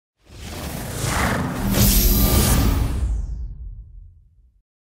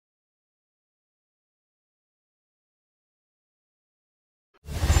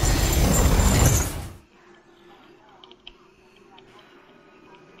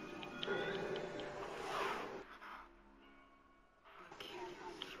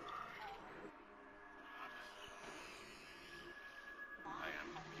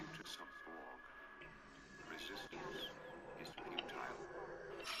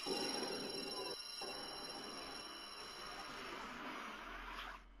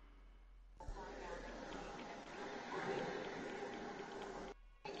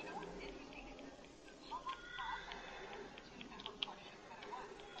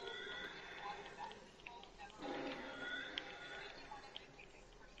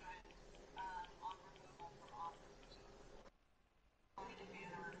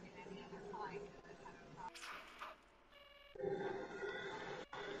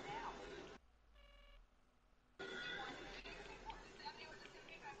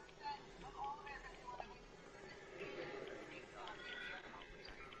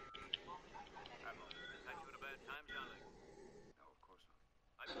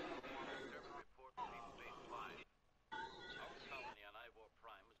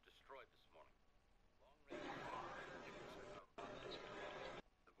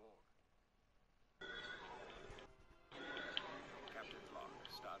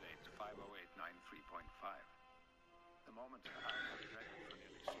50893.5. The moment I have dreaded for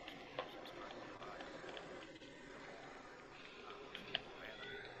nearly 6 years is finally arrived. The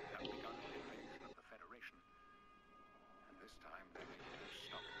enemy have begun an invasion of the Federation, and this time they may be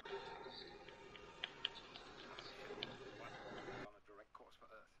stop it. On a direct course for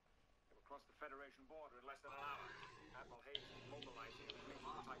Earth. They will cross the Federation border in less than an hour. Admiral Hayes is mobilizing and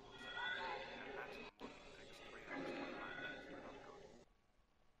placing the Type 17. And maximum one will take us 3 hours, 25 minutes. We're not good.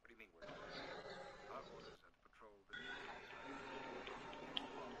 What do you mean we're not good? Our orders are to patrol the new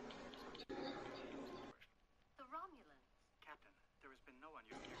The Romulans. Captain, there has been no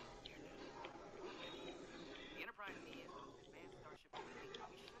unusual here yet. The Enterprise D is the most advanced starship in the fleet.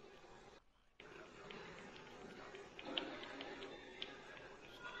 We should be.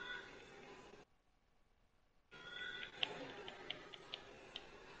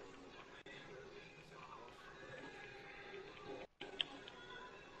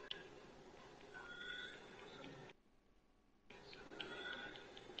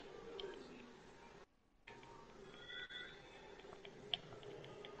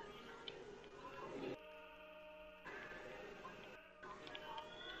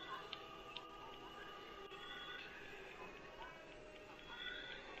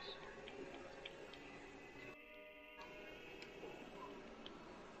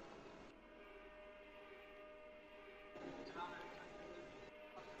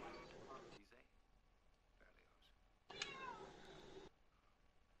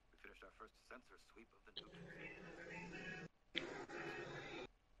 first sensor sweep of the nuke.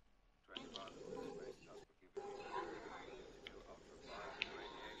 To ultraviolet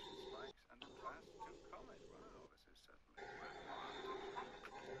radiation spikes and a class 2 comet. Wow, this is certainly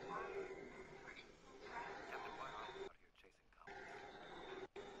Captain, why are we out here chasing comets?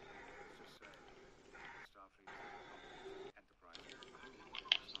 Let's just say Starfleet is Enterprise is not sure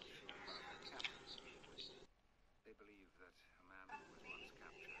about their captors. They believe that a man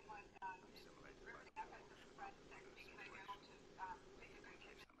who was once captured, assimilated by the Borg, should not be in this situation. They can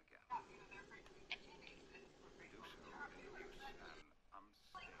chase them again. Do so induce an unstable element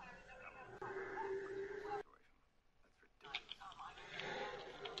situation. That's ridiculous.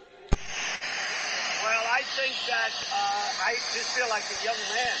 Well, I think that I just feel like a young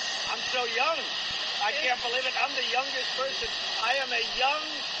man. I'm so young. I can't believe it. I'm the youngest person. I am a young,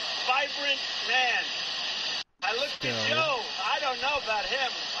 vibrant man. I looked at Joe. I don't know about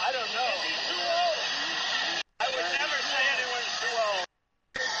him. I don't know. He's too old. I would never say anyone's too old.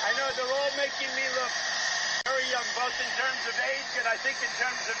 I know they're all making me look very young, both in terms of age and I think in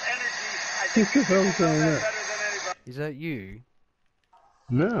terms of energy. I think you know that better than anybody. Is that you?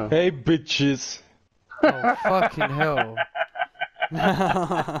 No. Hey, bitches. Oh, fucking hell.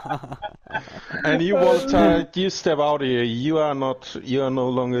 And you, Walter, you step out here. You are no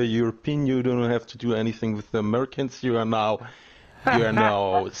longer European. You don't have to do anything with the Americans. You are now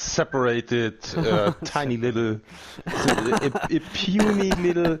separated, tiny little, a puny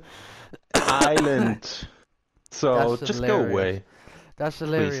little island. So That's just hilarious. go away. That's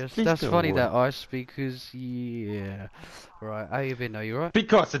hilarious. Please That's go funny away. that ice because yeah. Right, how you been? Are you right?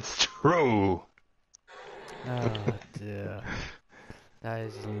 Because it's true. Oh dear. That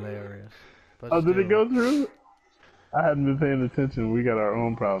is hilarious. But Oh, did it still. go through? I hadn't been paying attention. We got our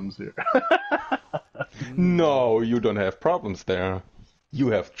own problems here. No, you don't have problems there. You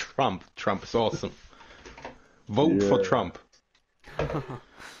have Trump. Trump is awesome. Vote for Yeah. Trump.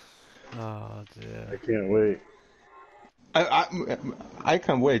 Oh dear. I can't wait. I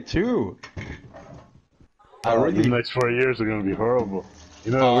can't wait too. I The really. next 4 years are going to be horrible.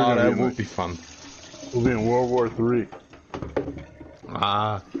 You know, Oh, we're that going to would be fun. we'll be in World War III.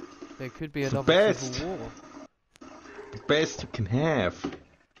 Ah, There could be the another best. civil war. Best you can have.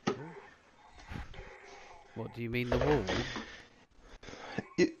 What do you mean, the wall?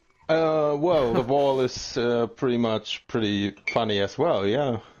 Well, the wall is pretty funny as well.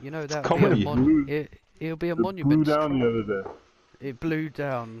 Yeah. You know that comedy. it'll be a It monument. blew down the other day. It blew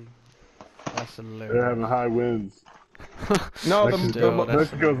down. That's They're hilarious. having high winds. No, Still,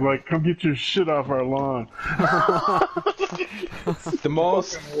 that's Mexico's like, come get your shit off our lawn. the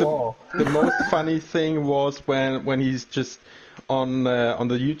most funny thing was when he's just on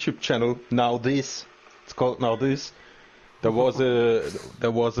the YouTube channel Now This. It's called Now This. There was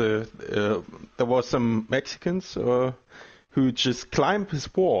some Mexicans who just climbed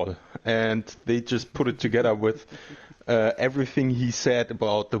his wall, and they just put it together with everything he said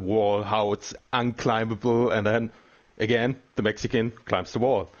about the wall, how it's unclimbable, and then again the Mexican climbs the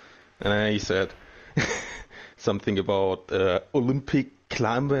wall, and then he said something about Olympic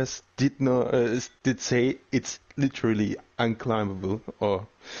climbers did say it's literally unclimbable, or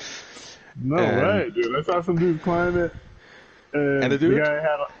No way, dude. I saw some dudes climb it, and And the the dude? guy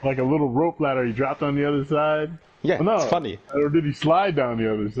had like a little rope ladder. He dropped on the other side. Yeah, Oh, no, it's funny. or did he slide down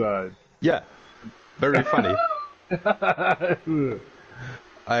the other side? Yeah, very funny.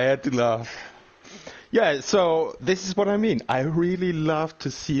 I had to laugh. Yeah, so this is what I mean. I really love to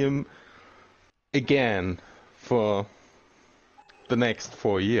see him again for the next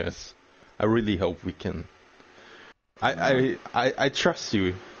 4 years. I really hope we can. I trust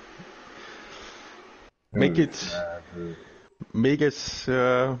you. Make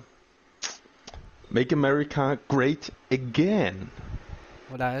America great again.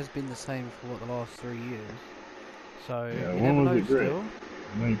 Well, that has been the same for what, the last 3 years. So Yeah, you when never was know it great? still.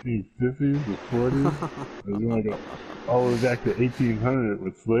 1950s, the 40s. It was like all the way back to 1800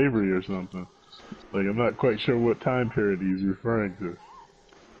 with slavery or something. Like, I'm not quite sure what time period he's referring to.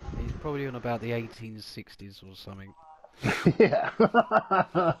 He's probably on about the 1860s or something. Yeah.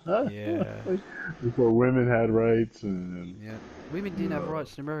 Yeah. Before women had rights and Yeah. Women didn't have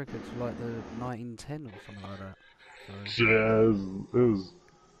rights in America till like the 1910 or something like that. So. yeah, it was.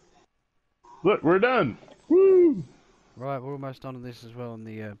 Look, we're done. Woo! Right, we're almost done on this as well on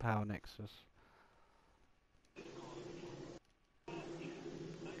the Power Nexus.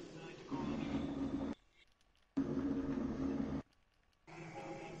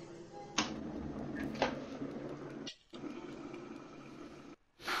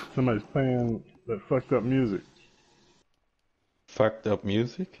 Somebody's playing that fucked up music. Fucked up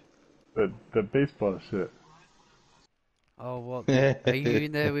music? That baseball shit. Oh, what? Are you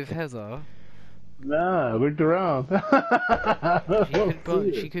in there with Heather? Nah, I looked around.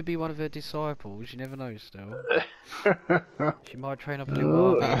 She could be one of her disciples. You never know. Still, she might train up a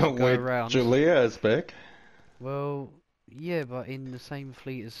little army to go Wait, around. Julia is back. Well, yeah, but in the same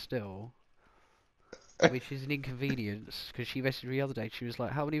fleet as Still, which is an inconvenience. Because she messaged me the other day. She was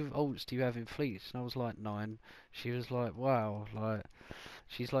like, "How many alts do you have in fleets?" And I was like, 9. She was like, "Wow." Like,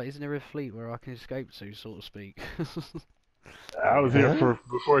 she's like, "Isn't there a fleet where I can escape to, so to speak?" I was here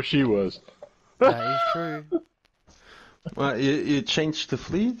before she was. That is true. Well, you changed the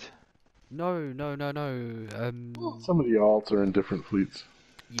fleet? No. Some of the alts are in different fleets.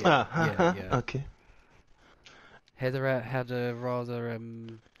 Yeah. Okay. Heather had a rather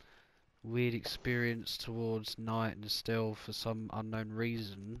weird experience towards Night and Still for some unknown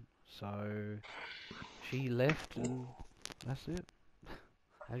reason, so she left, and that's it.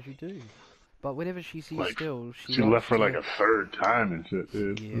 As you do. But whenever she sees Like, Still, she likes left for to... like a third time and shit,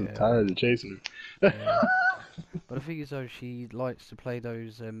 dude. I'm Yeah. tired of chasing her. Yeah. But the thing is, though, she likes to play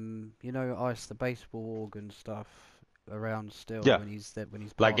those, you know, Ice the baseball organ stuff around Still Yeah. when he's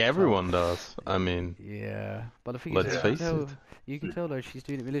Like parked up. everyone does. I mean, Yeah, but the thing let's is, face it. you can tell though she's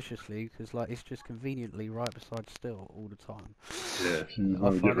doing it maliciously because like it's just conveniently right beside Still all the time. Yeah, she's I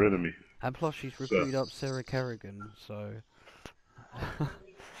gonna get find rid it- of me. And plus, she's recruited up Sarah Kerrigan, so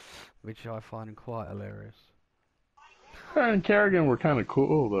which I find quite hilarious. Her and Kerrigan were kind of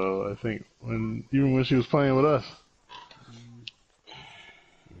cool though. I think even when she was playing with us. Yeah.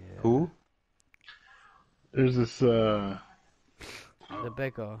 Who? There's this. The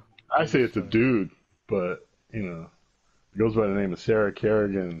beggar. I say it's a So- dude, but you know, goes by the name of Sarah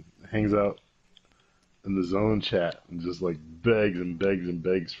Kerrigan. Hangs out in the zone chat and just like begs and begs and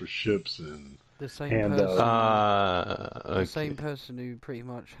begs for ships and The same handouts. person. The Okay. same person who pretty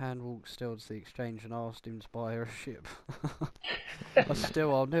much handwalked Still to the exchange and asked him to buy her a ship.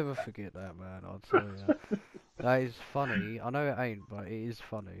 I'll never forget that, man. I'll tell you. That is funny. I know it ain't, but it is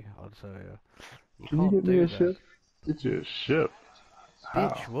funny. I'll tell you. You Can you can't get me do a that. ship? Get you a ship.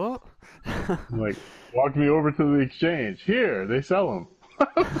 Bitch, How? what? Like, walk me over to the exchange. Here, they sell them.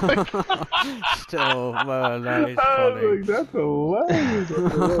 Still, man, that is I was funny. like, that's hilarious.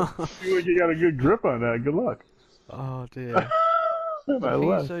 Seems like you got a good grip on that. Good luck. Oh dear. And I I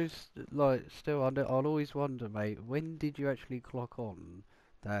left. think so, like, still, I'll always wonder, mate, when did you actually clock on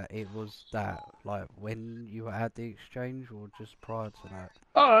that it was that? Like, when you were at the exchange or just prior to that?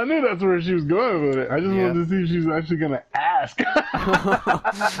 Oh, I knew that's where she was going with it. I just Yeah. wanted to see if she was actually going to ask.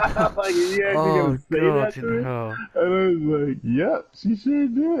 Like, is she actually Oh, going to say God that to me? in hell. And I was like, yep, she sure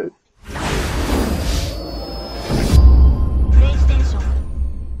did.